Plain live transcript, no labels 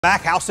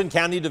Back, Houston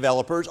County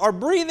developers are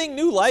breathing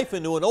new life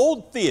into an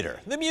old theater.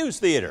 The Muse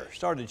Theater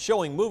started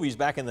showing movies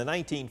back in the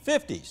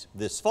 1950s.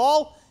 This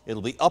fall,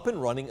 it'll be up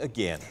and running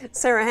again.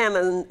 Sarah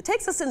Hammond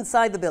takes us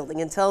inside the building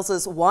and tells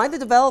us why the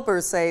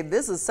developers say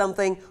this is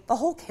something the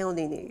whole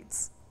county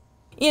needs.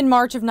 In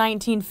March of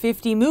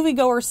 1950,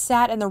 moviegoers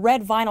sat in the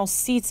red vinyl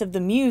seats of the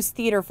Muse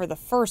Theater for the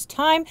first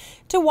time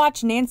to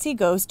watch Nancy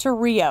Goes to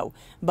Rio.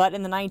 But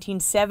in the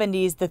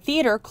 1970s, the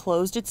theater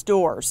closed its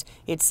doors.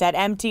 It sat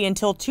empty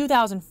until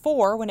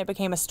 2004 when it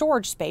became a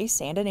storage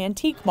space and an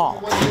antique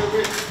mall.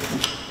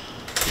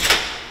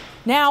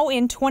 Now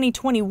in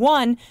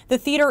 2021, the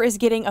theater is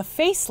getting a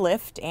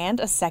facelift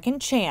and a second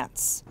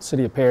chance. The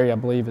city of Perry, I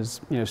believe,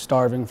 is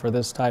starving for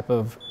this type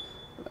of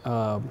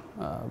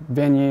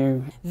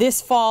venue.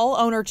 This fall,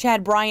 owner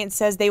Chad Bryant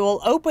says they will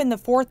open the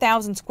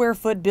 4,000 square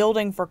foot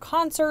building for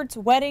concerts,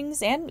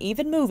 weddings, and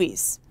even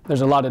movies.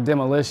 There's a lot of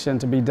demolition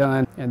to be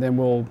done, and then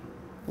we'll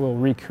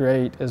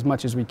recreate as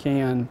much as we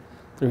can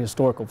through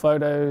historical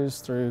photos,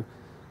 through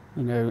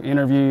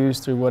interviews,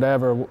 through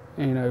whatever,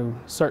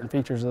 certain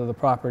features of the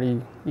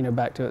property,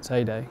 back to its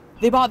heyday.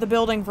 They bought the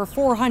building for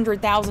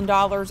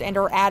 $400,000 and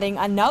are adding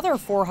another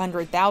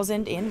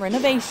 $400,000 in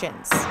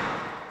renovations.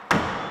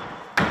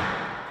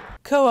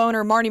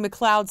 Co-owner Marty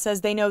McLeod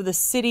says they know the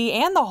city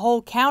and the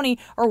whole county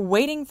are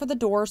waiting for the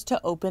doors to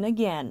open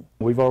again.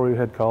 We've already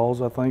had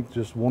calls, I think,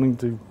 just wanting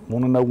to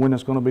know when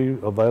it's going to be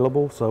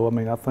available. So,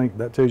 I think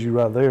that tells you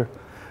right there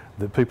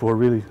that people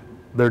are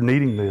they're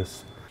needing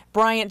this.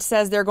 Bryant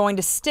says they're going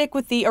to stick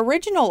with the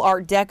original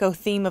Art Deco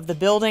theme of the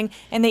building,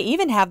 and they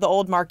even have the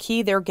old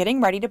marquee they're getting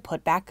ready to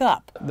put back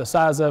up. The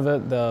size of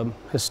it, the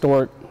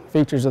historic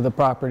features of the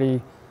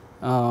property,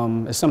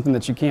 is something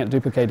that you can't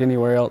duplicate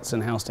anywhere else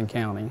in Houston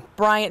County.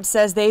 Bryant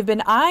says they've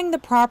been eyeing the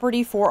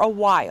property for a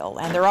while,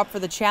 and they're up for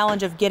the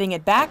challenge of getting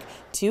it back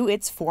to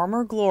its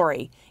former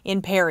glory.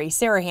 In Perry,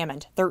 Sarah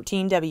Hammond,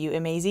 13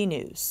 WMAZ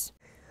News.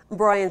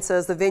 Bryant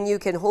says the venue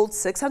can hold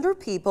 600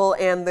 people,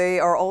 and they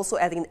are also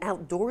adding an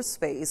outdoor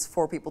space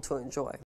for people to enjoy.